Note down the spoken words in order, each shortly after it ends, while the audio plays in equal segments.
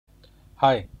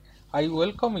Hi, I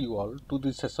welcome you all to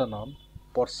this session on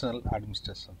personal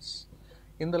administrations.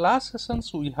 In the last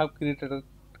sessions, we have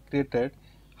created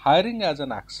hiring as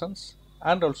an actions,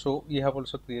 and also we have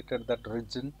also created that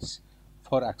reasons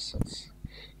for actions.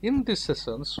 In these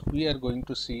sessions, we are going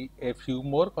to see a few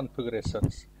more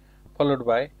configurations, followed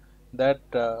by that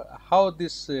how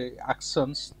this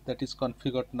actions that is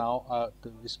configured now,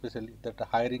 especially that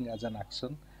hiring as an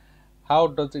action, how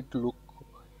does it look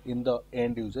in the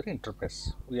end user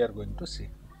interface, we are going to see.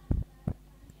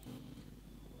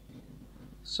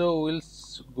 So we'll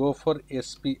go for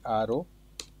SPRO.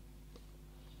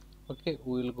 Okay,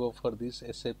 we will go for this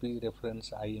SAP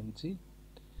reference IMG.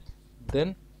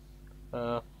 Then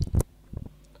uh,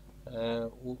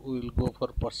 we will go for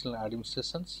personal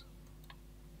administrations.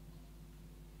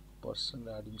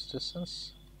 Personal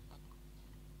administrations.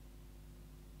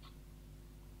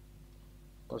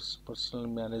 Personal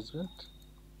management.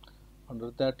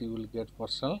 Under that you will get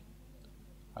personal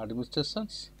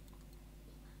administrations.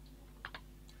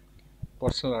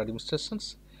 Personal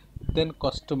administrations. Then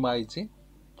customizing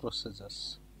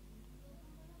procedures.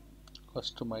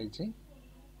 Customizing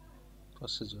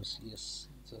procedures. Yes,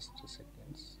 just a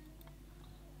second.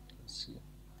 Let's see.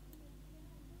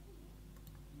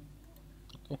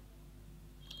 Okay,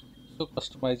 so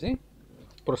customizing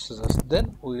procedures.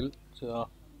 Then we will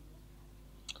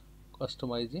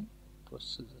customizing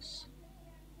procedures.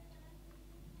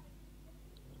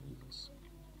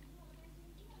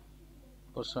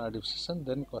 Personal administration.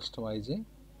 Then customizing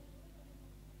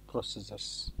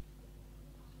procedures.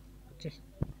 Okay.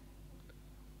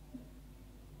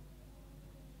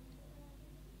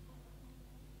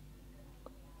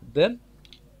 Then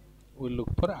we look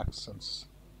for actions.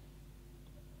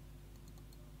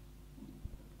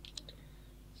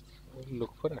 We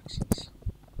look for actions.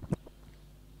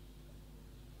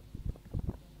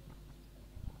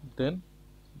 Then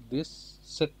this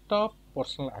set of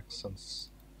personal actions.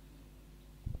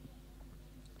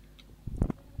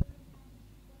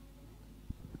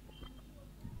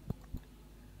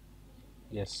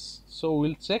 Yes. So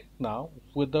we'll check now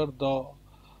whether the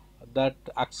that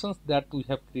actions that we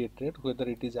have created, whether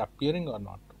it is appearing or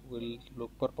not. We'll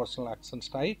look for personal actions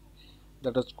type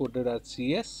that is coded as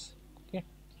CS. Okay.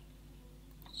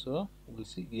 So we'll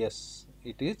see, yes,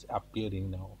 it is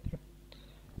appearing now. Okay.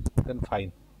 Then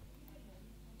fine.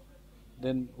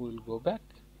 Then we'll go back.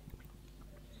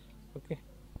 Okay.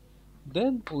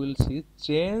 Then we'll see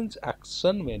change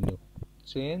action menu.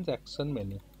 Change action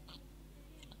menu.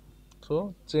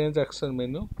 So change action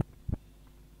menu.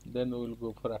 Then we will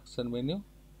go for action menu.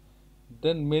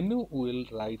 Then menu will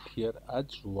write here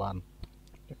as 1.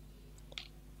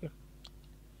 Okay.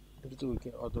 We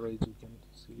can, otherwise you can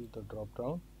see the drop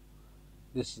down.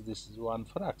 This is 1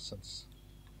 for actions.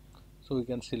 So we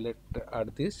can select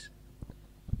add this.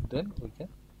 Then we can.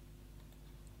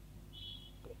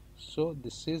 Okay. So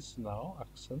this is now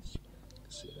actions.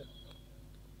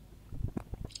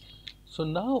 So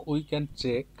now we can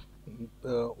check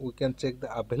the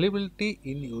availability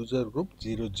in user group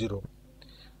 00.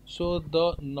 So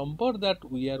the number that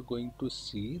we are going to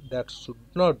see, that should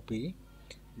not be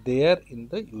there in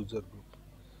the user group.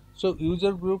 So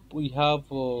user group we have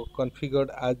configured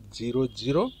as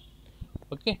 00.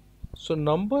 Okay. So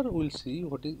number we'll see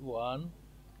what is 1.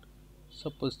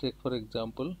 Suppose take for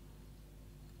example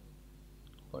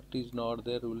what is not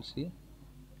there, we'll see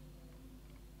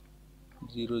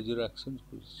 00 actions.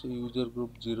 So user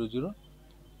group 00.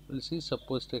 We'll see,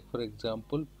 suppose take for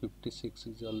example 56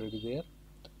 is already there.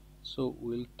 So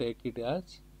we'll take it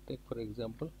as, take for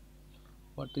example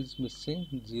what is missing,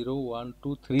 0 1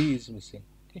 2 3 is missing.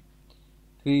 Okay,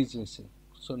 3 is missing.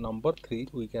 So number 3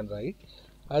 we can write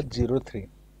as 03.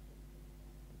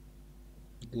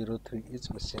 03 is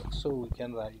missing. So we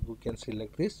can write, we can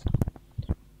select this.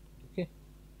 Okay,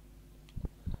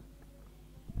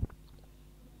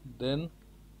 then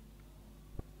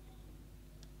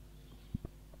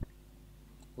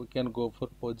we can go for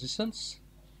positions.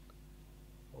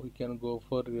 We can go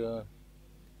for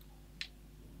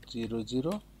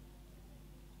 00.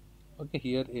 Okay,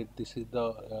 here this is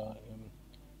the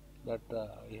that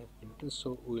I have printed,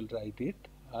 so we will write it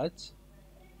as.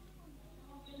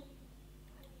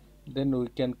 Then we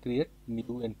can create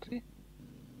new entry.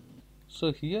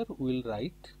 So here we will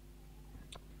write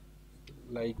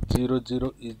like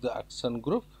 00 is the action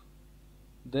group.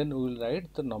 Then we will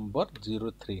write the number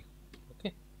 03.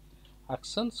 Okay,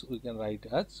 actions we can write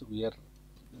as we are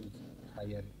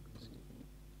hiring.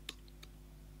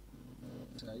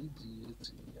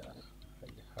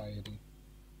 Hiring.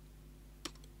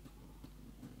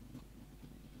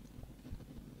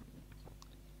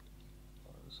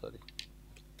 Sorry.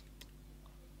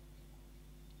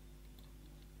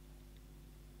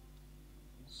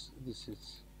 this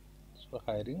is, so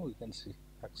hiring we can see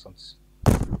actions.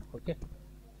 Okay,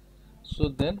 so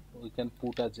then we can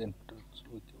put as enter,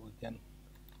 we can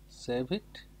save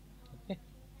it. Okay,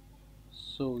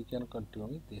 so we can continue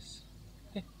with this.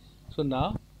 Okay, so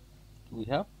now we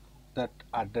have that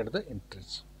added the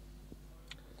entries.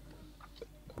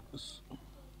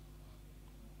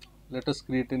 Let us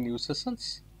create a new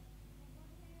sessions.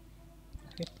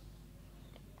 Okay,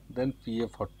 then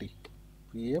PA40,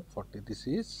 PA40, this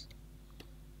is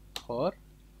for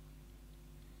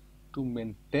to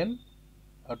maintain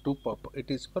or to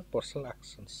it is for personal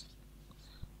actions.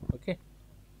 Okay,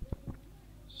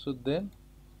 so then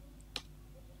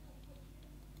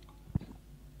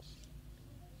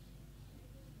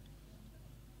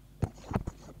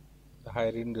the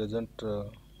hiring doesn't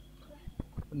so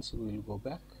we will go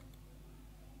back.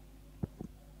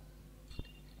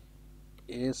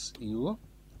 SU01.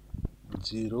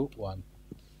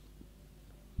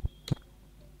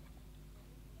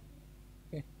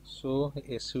 Okay, so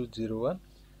SU01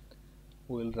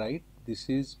 will write this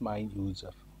is my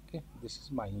user. Okay, this is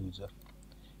my user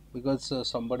because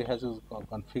somebody has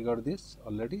configured this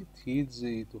already.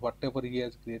 Whatever he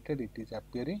has created, it is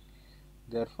appearing.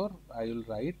 Therefore, I will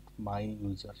write my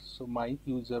user. So my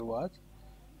user was,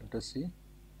 let us see,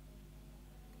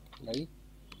 like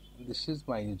this is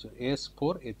my user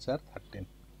S4HR13.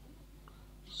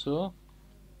 So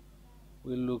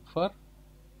we'll look for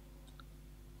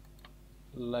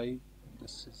like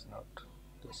this is not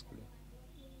the screen.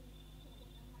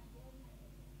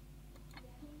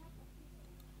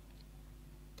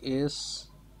 S4,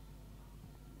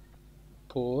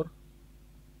 or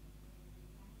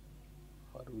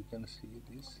we can see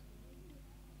this,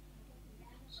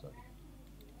 sorry,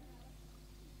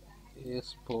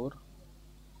 S4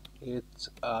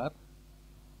 HR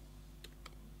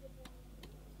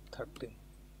 13.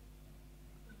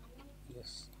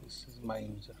 Yes, this is my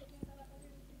user.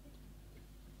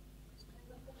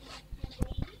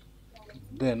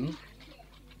 Then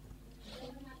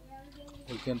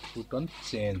we can put on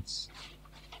change.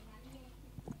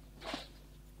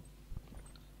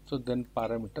 So then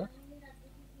parameter,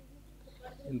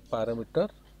 in parameter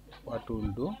what we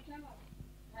will do,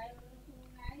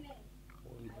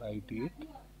 we will write it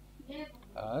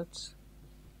as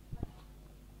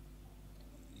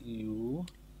UGR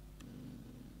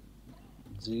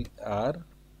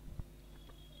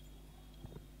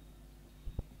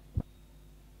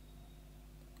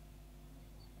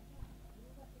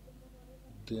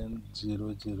then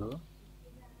 00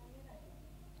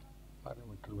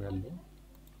 parameter value,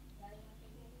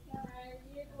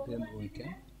 then we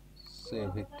can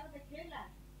save it.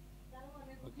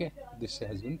 Okay, this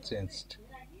has been changed.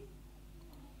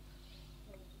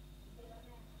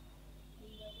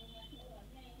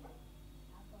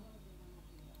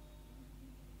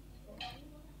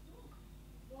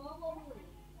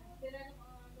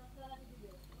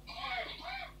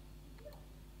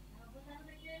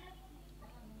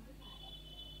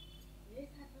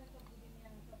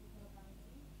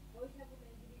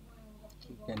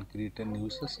 You can create a new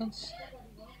sessions.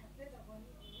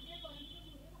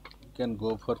 You can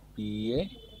go for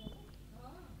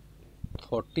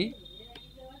PA40.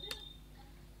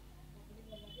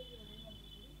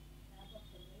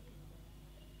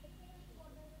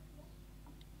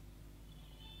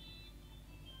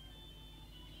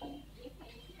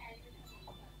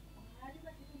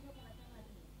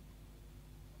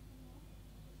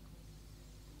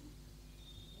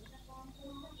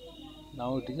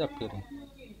 Now it is appearing.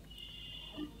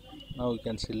 Now we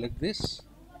can select this.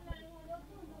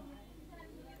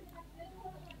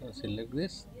 Select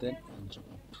this, then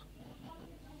execute.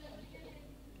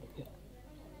 Okay.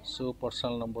 So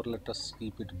personal number, let us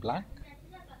keep it blank.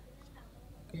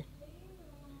 Okay.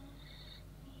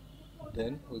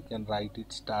 Then we can write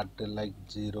it start like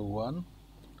 01,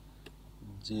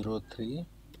 03.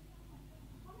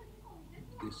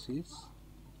 This is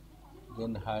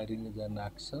then hiring is an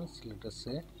actions. Let us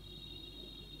say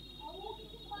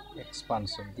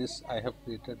expansion. This I have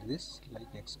created this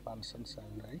like expansions. I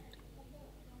will write.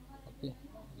 Okay.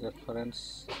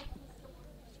 Reference.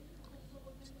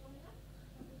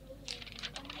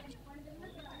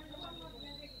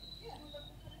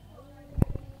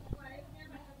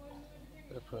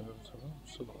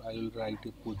 So I will write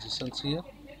a positions here.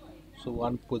 So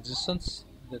one positions,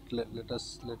 let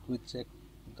me check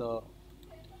the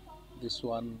this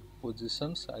one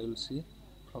positions. I will see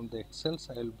from the excels.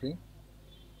 I will bring.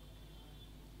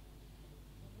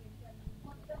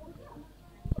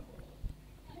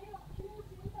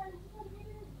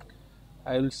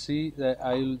 I will see that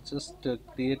I will just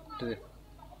create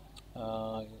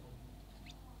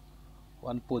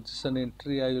one position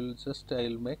entry I will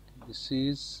make. This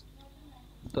is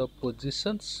the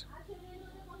positions,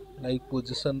 like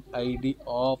position ID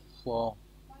of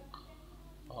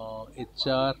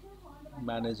HR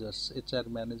managers, HR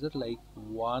manager like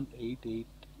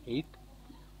 1888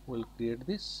 will create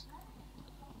this.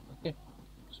 Okay,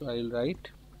 so I will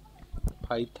write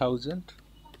 5000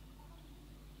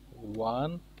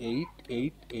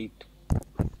 1888.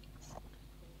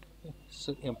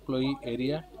 So employee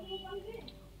area,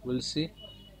 we'll see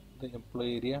the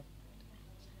employee area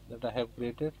that I have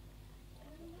created.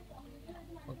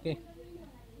 Okay,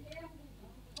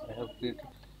 I have created.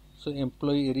 So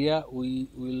employee area we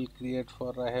will create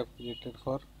for, I have created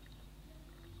for,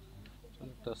 so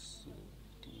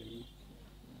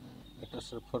let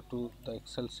us refer to the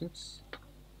Excel sheets.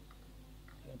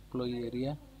 Employee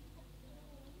area,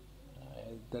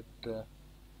 that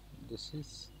this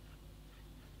is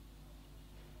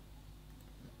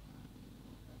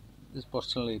this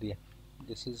personal area.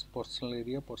 This is personal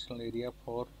area. Personal area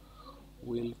for,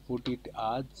 we'll put it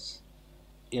as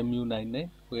MU99,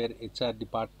 where HR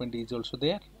department is also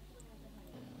there.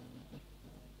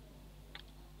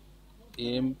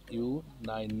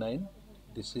 MU99.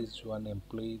 This is one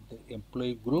employee. The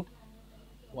employee group.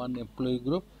 One employee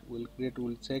group. We'll create.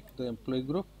 We'll check the employee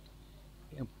group.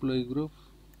 Employee group.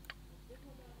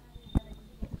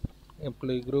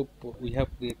 Employee group we have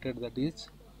created, that is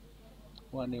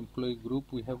one employee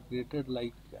group we have created,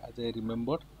 like as I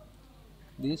remember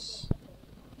this.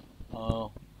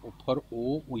 For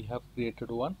O we have created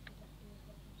one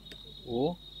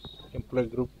O, employee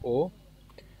group O.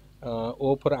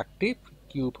 O for active,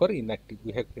 Q for inactive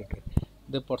we have created.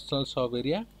 The personal sub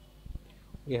area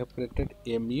we have created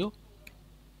MU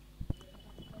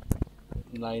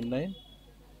 99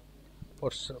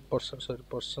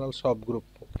 personal subgroup.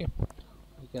 Okay,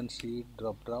 you can see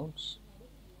drop downs.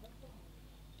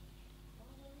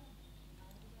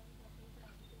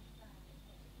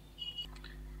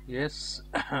 Yes,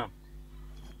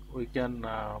 we can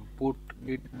put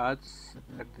it as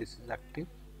that this is active.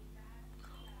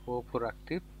 O for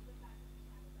active,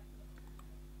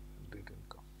 didn't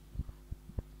come.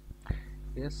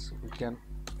 Yes, we can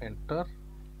enter.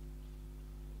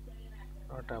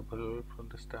 Not available from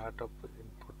the start of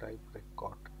input type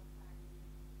record.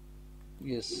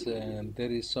 Yes,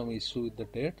 there is some issue with the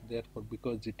date, therefore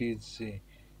because it is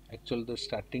actually the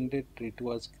starting date, it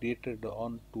was created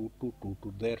on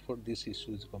 2/2/22, therefore this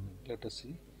issue is coming. Let us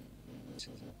see.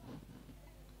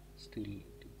 Still